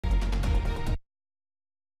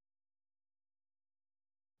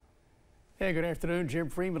Hey, good afternoon. Jim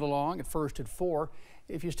Freeman along at First at 4.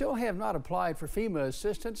 If you still have not applied for FEMA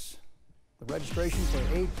assistance, the registration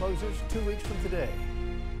for aid closes 2 weeks from today.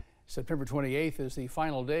 September 28th is the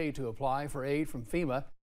final day to apply for aid from FEMA.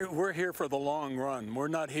 We're here for the long run. We're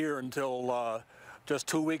not here until just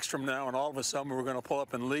 2 weeks from now, and all of a sudden we're going to pull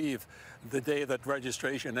up and leave the day that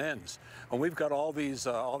registration ends. And we've got all these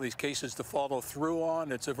cases to follow through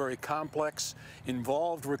on. It's a very complex,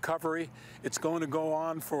 involved recovery. It's going to go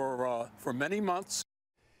on for many months.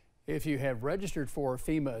 If you have registered for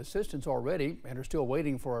FEMA assistance already and are still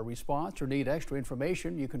waiting for a response or need extra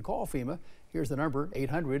information, you can call FEMA. Here's the number,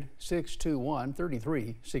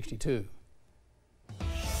 800-621-3362.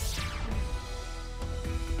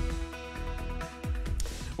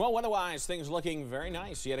 Well, weather-wise, things looking very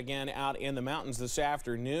nice yet again out in the mountains this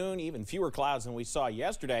afternoon. Even fewer clouds than we saw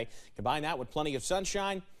yesterday. Combine that with plenty of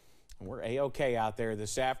sunshine, and we're A-OK out there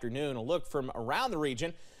this afternoon. A look from around the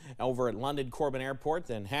region over at London Corbin Airport,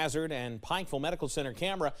 then Hazard and Pikeville Medical Center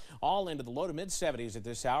camera, all into the low to mid 70s at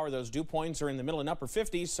this hour. Those dew points are in the middle and upper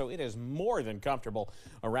 50s, so it is more than comfortable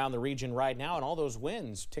around the region right now, and all those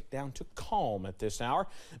winds tick down to calm at this hour.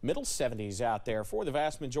 Middle 70s out there for the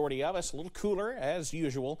vast majority of us. A little cooler as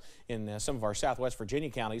usual in some of our southwest Virginia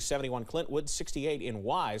counties. 71 Clintwood, 68 in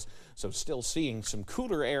Wise, so still seeing some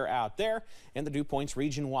cooler air out there, and the dew points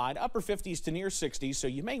region wide, upper 50s to near 60s, so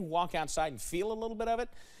you may walk outside and feel a little bit of it,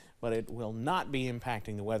 but it will not be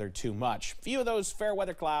impacting the weather too much. Few of those fair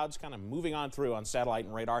weather clouds kind of moving on through on satellite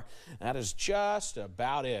and radar. That is just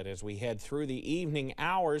about it as we head through the evening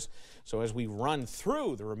hours. So as we run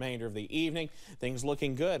through the remainder of the evening, things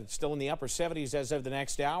looking good. It's still in the upper 70s as of the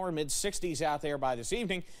next hour, mid 60s out there by this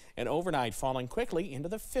evening, and overnight falling quickly into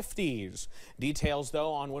the 50s. Details,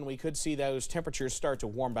 though, on when we could see those temperatures start to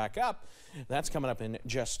warm back up, that's coming up in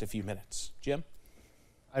just a few minutes. Jim?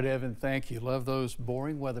 All right, Evan, thank you. Love those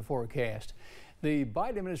boring weather forecasts. The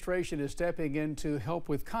Biden administration is stepping in to help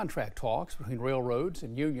with contract talks between railroads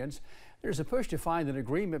and unions. There's a push to find an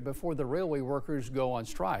agreement before the railway workers go on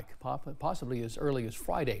strike, possibly as early as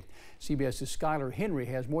Friday. CBS's Skylar Henry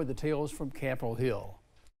has more details from Capitol Hill.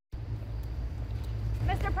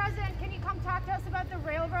 Mr. President, can you come talk to us about the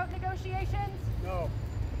railroad negotiations? No.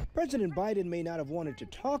 President Biden may not have wanted to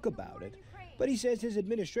talk about it, but he says his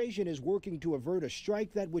administration is working to avert a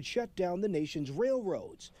strike that would shut down the nation's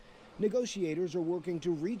railroads. Negotiators are working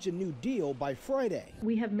to reach a new deal by Friday.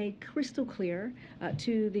 We have made crystal clear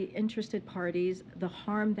to the interested parties the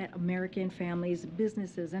harm that American families,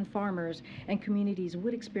 businesses, and farmers and communities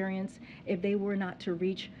would experience if they were not to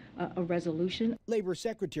reach a resolution. Labor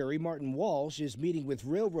Secretary Martin Walsh is meeting with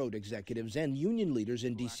railroad executives and union leaders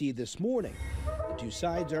in D.C. this morning. The two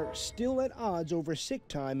sides are still at odds over sick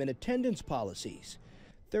time and attendance policies.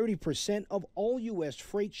 30% of all U.S.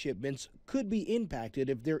 freight shipments could be impacted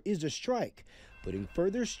if there is a strike, putting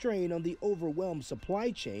further strain on the overwhelmed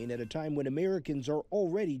supply chain at a time when Americans are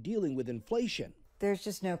already dealing with inflation. There's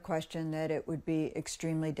just no question that it would be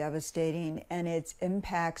extremely devastating, and its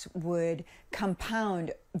impacts would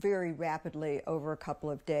compound very rapidly over a couple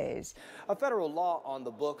of days. A federal law on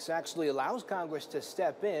the books actually allows Congress to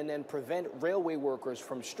step in and prevent railway workers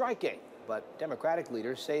from striking, but Democratic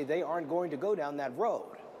leaders say they aren't going to go down that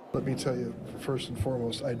road. Let me tell you, first and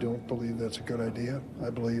foremost, I don't believe that's a good idea. I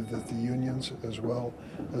believe that the unions, as well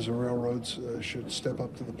as the railroads, should step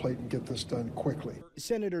up to the plate and get this done quickly.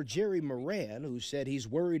 Senator Jerry Moran, who said he's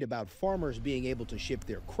worried about farmers being able to ship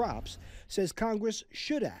their crops, says Congress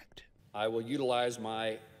should act. I will utilize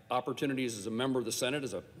my opportunities as a member of the Senate,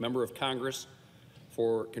 as a member of Congress,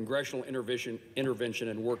 for congressional intervention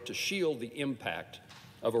and work to shield the impact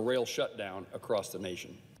of a rail shutdown across the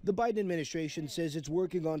nation. The Biden administration says it's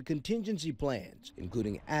working on contingency plans,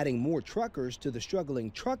 including adding more truckers to the struggling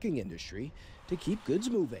trucking industry to keep goods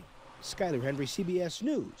moving. Skylar Henry, CBS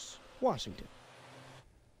News, Washington.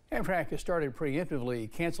 Amtrak has started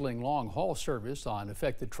preemptively canceling long-haul service on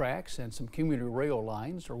affected tracks, and some commuter rail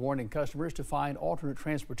lines are warning customers to find alternate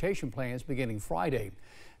transportation plans beginning Friday.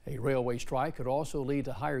 A railway strike could also lead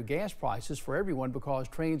to higher gas prices for everyone because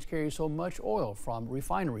trains carry so much oil from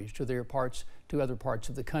refineries to other parts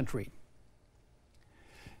of the country.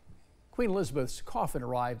 Queen Elizabeth's coffin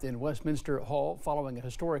arrived in Westminster Hall following a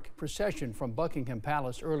historic procession from Buckingham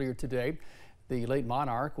Palace earlier today. The late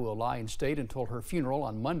monarch will lie in state until her funeral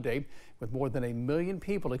on Monday, with more than 1 million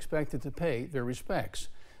people expected to pay their respects.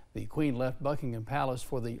 The Queen left Buckingham Palace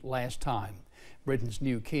for the last time. Britain's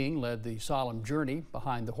new king led the solemn journey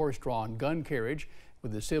behind the horse-drawn gun carriage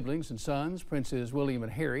with his siblings and sons, Princes William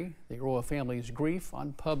and Harry, the royal family's grief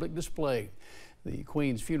on public display. The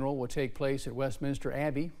Queen's funeral will take place at Westminster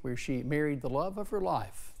Abbey, where she married the love of her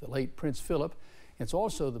life, the late Prince Philip, It's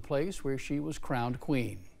also the place where she was crowned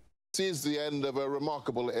queen. This is the end of a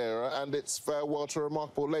remarkable era, and it's farewell to a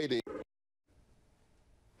remarkable lady.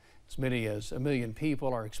 As many as 1 million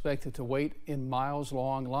people are expected to wait in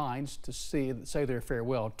miles-long lines to say their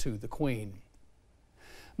farewell to the Queen.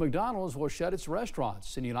 McDonald's will shut its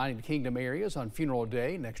restaurants in United Kingdom areas on Funeral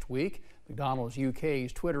Day next week. McDonald's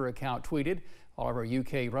UK's Twitter account tweeted, all of our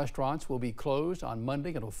UK restaurants will be closed on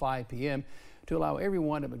Monday until 5 p.m. to allow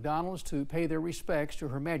everyone at McDonald's to pay their respects to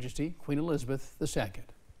Her Majesty Queen Elizabeth II.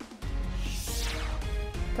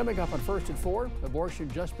 Coming up on First at 4, abortion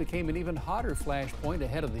just became an even hotter flashpoint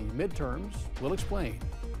ahead of the midterms. We'll explain.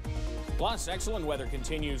 Plus, excellent weather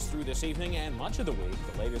continues through this evening and much of the week.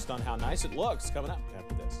 The latest on how nice it looks coming up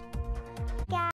after this.